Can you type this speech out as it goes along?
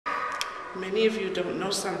Many of you don't know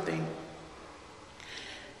something.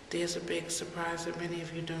 There's a big surprise that many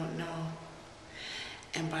of you don't know.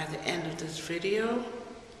 And by the end of this video,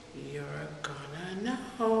 you're gonna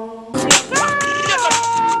know.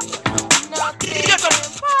 Nothing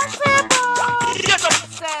impossible.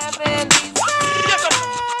 77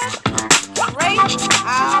 right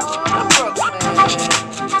out of Brooklyn.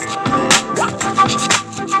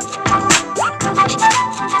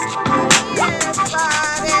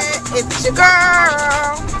 It's your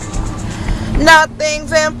girl.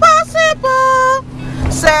 Nothing's impossible.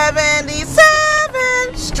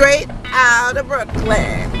 77 straight out of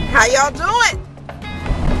Brooklyn. How y'all doing?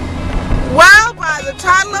 Well, by the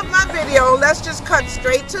title of my video, let's just cut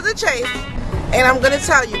straight to the chase. And I'm going to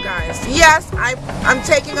tell you guys, yes, I'm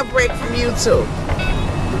taking a break from YouTube.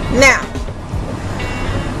 Now,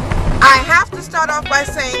 I have to start off by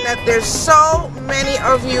saying that there's so many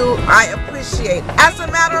of you I appreciate. As a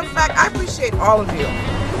matter of fact, I appreciate all of you.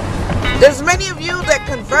 There's many of you that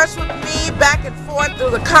converse with me back and forth through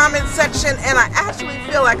the comment section, and I actually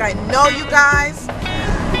feel like I know you guys,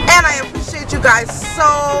 and I appreciate you guys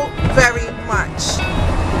so very much.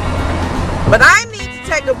 But I need to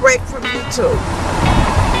take a break from YouTube.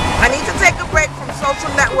 I need to take a break from social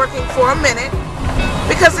networking for a minute,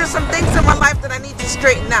 because there's some things in my life that I need to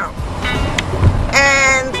straighten out.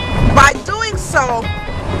 And by doing so,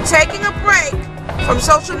 taking a break from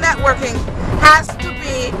social networking has to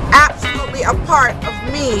be absolutely a part of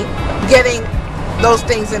me getting those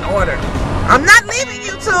things in order. I'm not leaving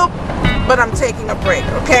YouTube, but I'm taking a break,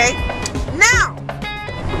 okay? Now,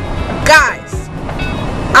 guys,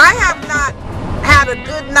 I have not had a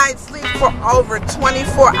good night's sleep for over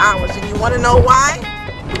 24 hours, and you want to know why?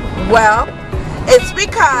 Well, it's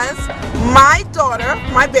because my daughter,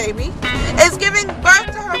 my baby, is giving birth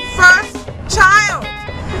to her first child.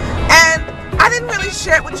 And I didn't really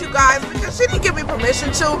share it with you guys because she didn't give me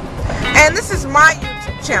permission to. And this is my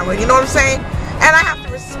YouTube channel, you know what I'm saying? And I have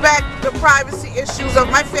to respect the privacy issues of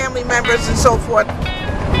my family members and so forth.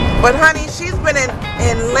 But honey, she's been in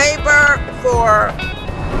labor for,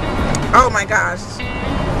 oh my gosh,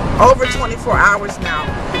 over 24 hours now.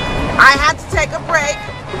 I had to take a break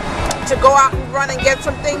to go out and run and get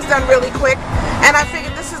some things done really quick, and I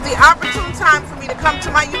figured this is the opportune time for me to come to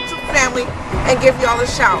my YouTube family and give y'all a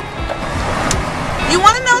shout. You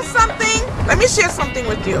want to know something? Let me share something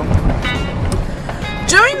with you.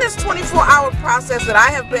 During this 24-hour process that I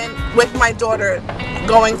have been with my daughter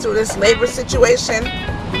going through this labor situation,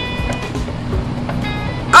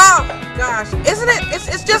 oh gosh, isn't it?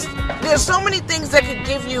 It's just, there's so many things that could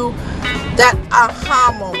give you that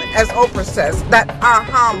aha moment, as Oprah says, that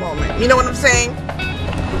aha moment. You know what I'm saying?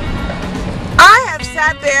 I have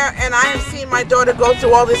sat there and I have seen my daughter go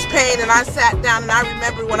through all this pain, and I sat down and I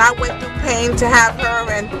remember when I went through pain to have her,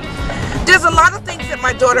 and there's a lot of things that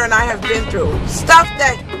my daughter and I have been through. Stuff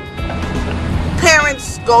that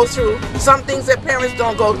parents go through, some things that parents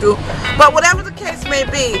don't go through. But whatever the case may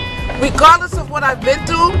be, regardless of what I've been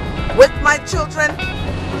through with my children,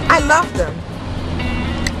 I love them.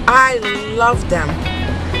 I love them.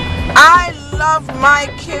 I love my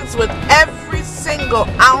kids with every single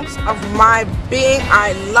ounce of my being.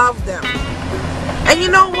 I love them. And you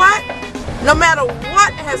know what? No matter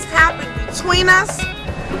what has happened between us,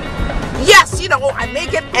 yes, you know, I may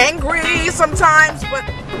get angry sometimes, but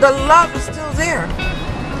the love is still there.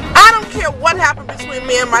 I don't care what happened between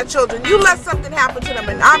me and my children. You let something happen to them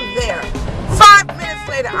and I'm there. 5 minutes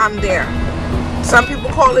later, I'm there. Some people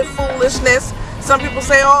call it foolishness. Some people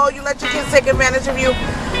say, oh, you let your kids take advantage of you.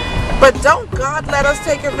 But don't God let us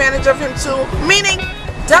take advantage of him too? Meaning,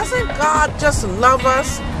 doesn't God just love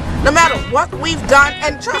us no matter what we've done?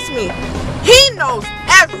 And trust me, he knows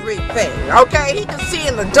everything, okay? He can see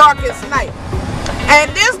in the darkest night. And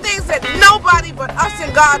there's things that nobody but us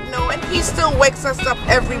and God know, and he still wakes us up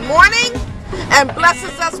every morning and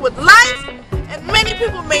blesses us with life. And many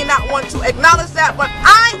people may not want to acknowledge that, but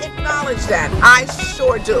I acknowledge that. I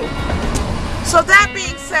sure do. So that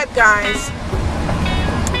being said, guys,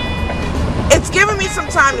 it's given me some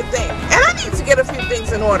time to think, and I need to get a few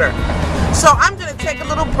things in order. So I'm going to take a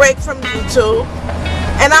little break from YouTube,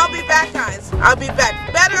 and I'll be back, guys. I'll be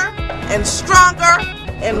back better and stronger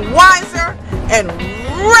and wiser and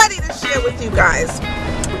ready to share with you guys.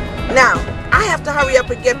 Now, I have to hurry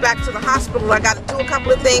up and get back to the hospital. I got to do a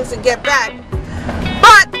couple of things and get back.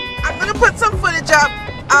 But I'm going to put some footage up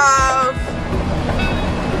of,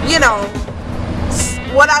 you know,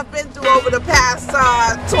 what I've been through over the past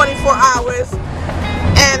 24 hours.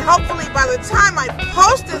 And hopefully by the time I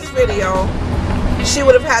post this video, she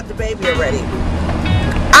would have had the baby already.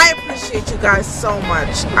 I appreciate you guys so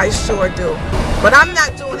much. I sure do. But I'm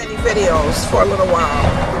not doing any videos for a little while.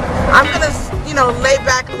 I'm gonna, you know, lay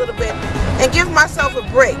back a little bit and give myself a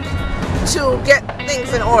break to get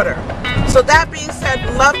things in order. So that being said,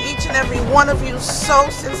 love each and every one of you so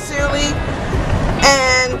sincerely,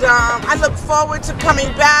 and I look forward to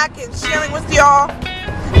coming back and sharing with y'all.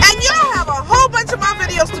 And y'all have a whole bunch of my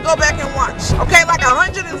videos to go back and watch, okay? Like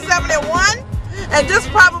 171, and this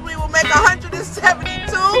probably will make 172.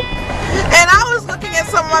 And I was looking at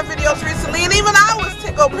some of my videos recently, and even I was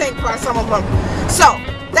tickled pink by some of them. So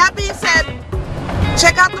that being said,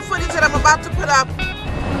 check out the footage that I'm about to put up,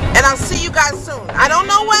 and I'll see you guys soon. I don't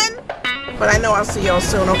know when, but I know I'll see y'all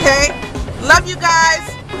soon, okay? Love you guys.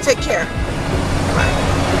 Take care. Bye.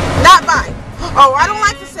 Not bye. Oh, I don't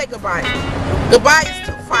like to say goodbye. Goodbye is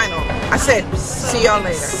too final. I said, see y'all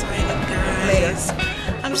later. Excited, guys.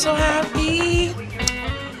 I'm so happy.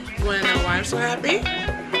 You wanna know why I'm so happy?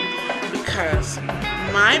 Because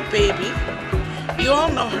my baby, you all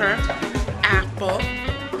know her, Apple,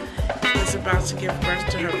 is about to give birth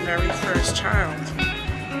to her very first child.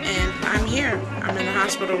 And I'm here. I'm in the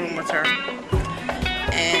hospital room with her.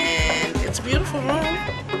 And it's a beautiful room.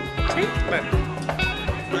 See? Look.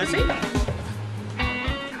 Wanna see?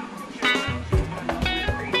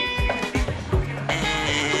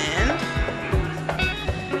 And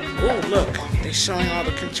oh, look. They're showing all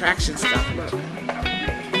the contraction stuff. Look.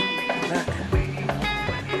 Look.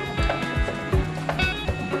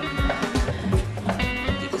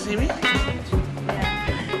 You can see me?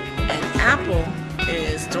 And Apple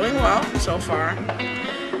is doing well so far.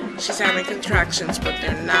 She's having contractions, but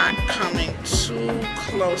they're not coming too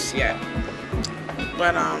close yet.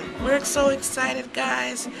 But we're so excited,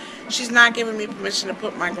 guys. She's not giving me permission to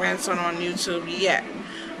put my grandson on YouTube yet,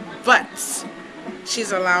 but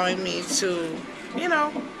she's allowing me to, you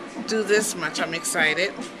know, do this much. I'm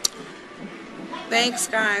excited. Thanks,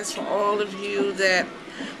 guys, for all of you that,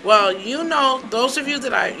 well, you know, those of you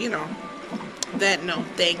that I, you know, that know.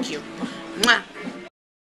 Thank you. Mwah.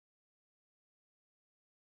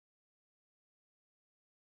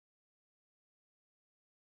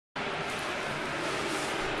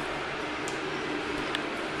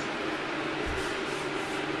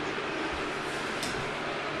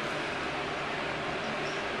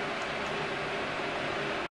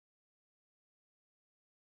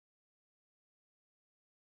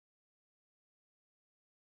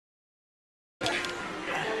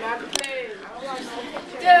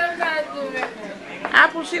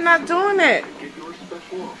 Apple, she not doing it.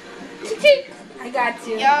 I got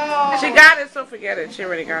you. Yo. She got it, so forget it. She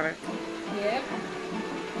already got it. Yep.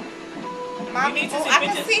 Mommy, I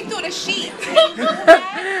can see through the sheet.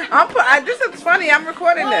 This is funny. I'm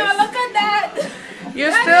recording this. Oh, look at that.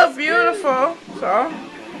 You're still beautiful. So,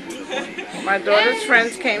 my daughter's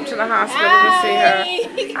friends came to the hospital to see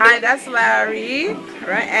her. Hi, that's Larry,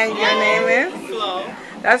 right? And your name is? Flo.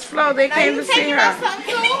 That's Flo. They came to see her.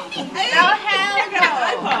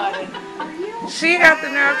 She got the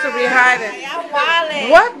nerve to be hiding.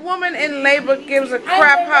 What woman in labor gives a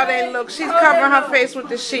crap how they look? She's covering her face with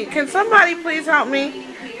the sheet. Can somebody please help me?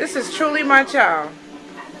 This is truly my child.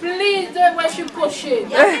 Please don't let you push it.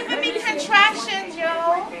 You're giving me contractions,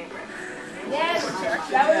 yo. Yes,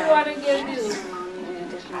 that we want to give you.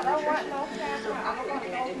 I don't want no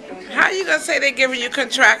camera. How you gonna say they're giving you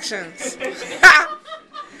contractions?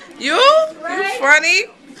 You? You funny?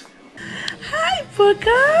 Hi,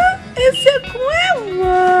 Booker. It's your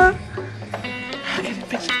grandma. I'll get a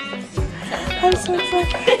picture. I'm so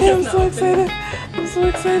excited. I'm so excited. I'm so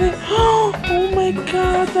excited. Oh my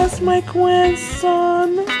God, that's my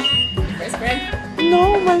grandson. First friend?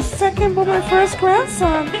 No, my second, but my first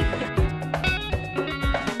grandson.